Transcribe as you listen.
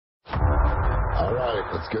All right,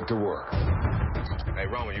 let's get to work. Hey,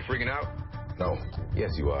 Roman, you freaking out? No.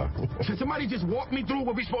 Yes, you are. Can somebody just walk me through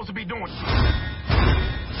what we're supposed to be doing?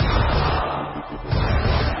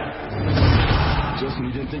 Justin,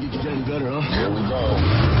 you didn't think it could get any better, huh? Here we go.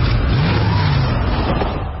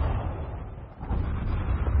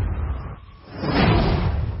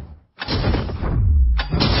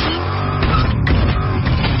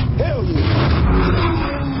 Hell yeah!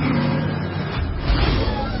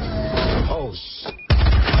 Oh, shit.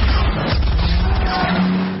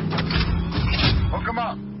 Hook him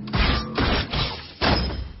up.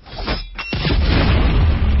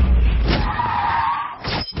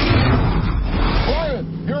 Brian,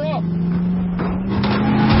 you're up.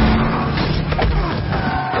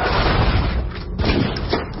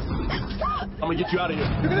 I'm gonna get you out of here.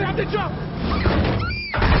 You're gonna have to jump.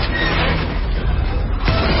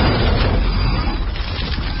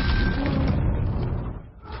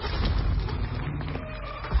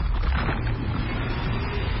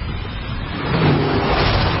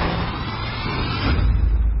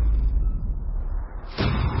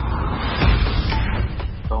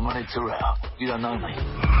 You don't know me.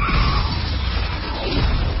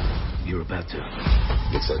 You're about to.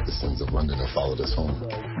 Looks like the sins of London have followed us home.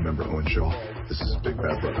 Remember Owen Shaw? This is Big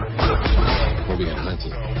Bad Brother. We'll be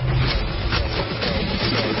hunting.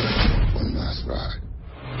 One last ride.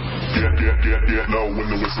 Get low when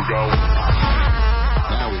the whistle goes.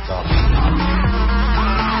 Now we talking.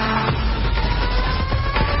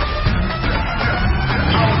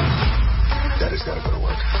 Daddy's gotta go to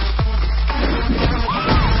work.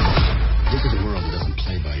 Look at the world that doesn't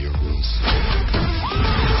play by your rules.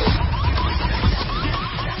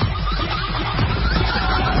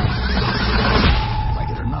 Like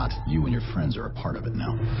it or not, you and your friends are a part of it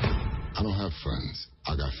now. I don't have friends.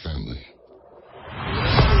 I got family.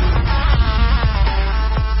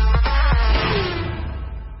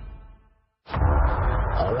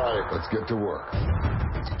 All right, let's get to work.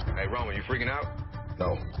 Hey, Roman, you freaking out?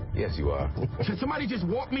 No. Yes, you are. Can somebody just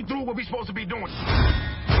walk me through what we're supposed to be doing?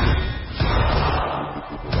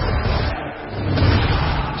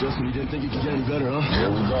 Justin, you didn't think it could get any better, huh? Here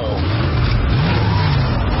we go.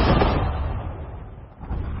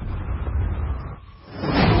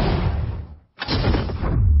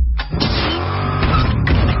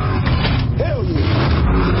 Hell yeah!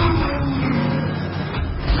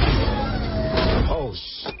 Oh,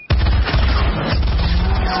 shit.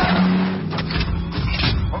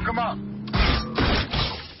 Hook him up.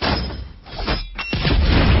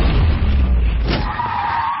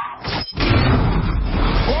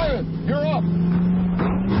 Brian, you're up.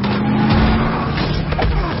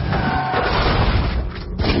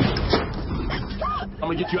 I'm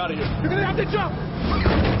gonna get you out of here. You're gonna have to jump.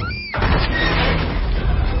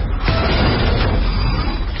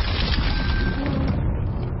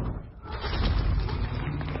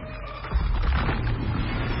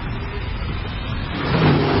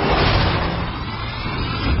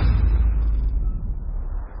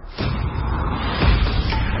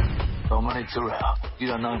 You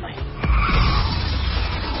don't know me.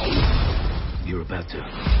 You're about to.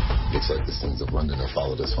 Looks like the sins of London have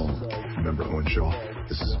followed us home. Remember Owen Shaw?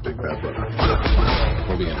 This is Big Bad Brother.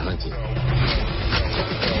 We'll be hunting.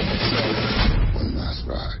 One last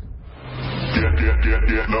ride.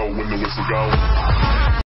 Get low when the whistle goes.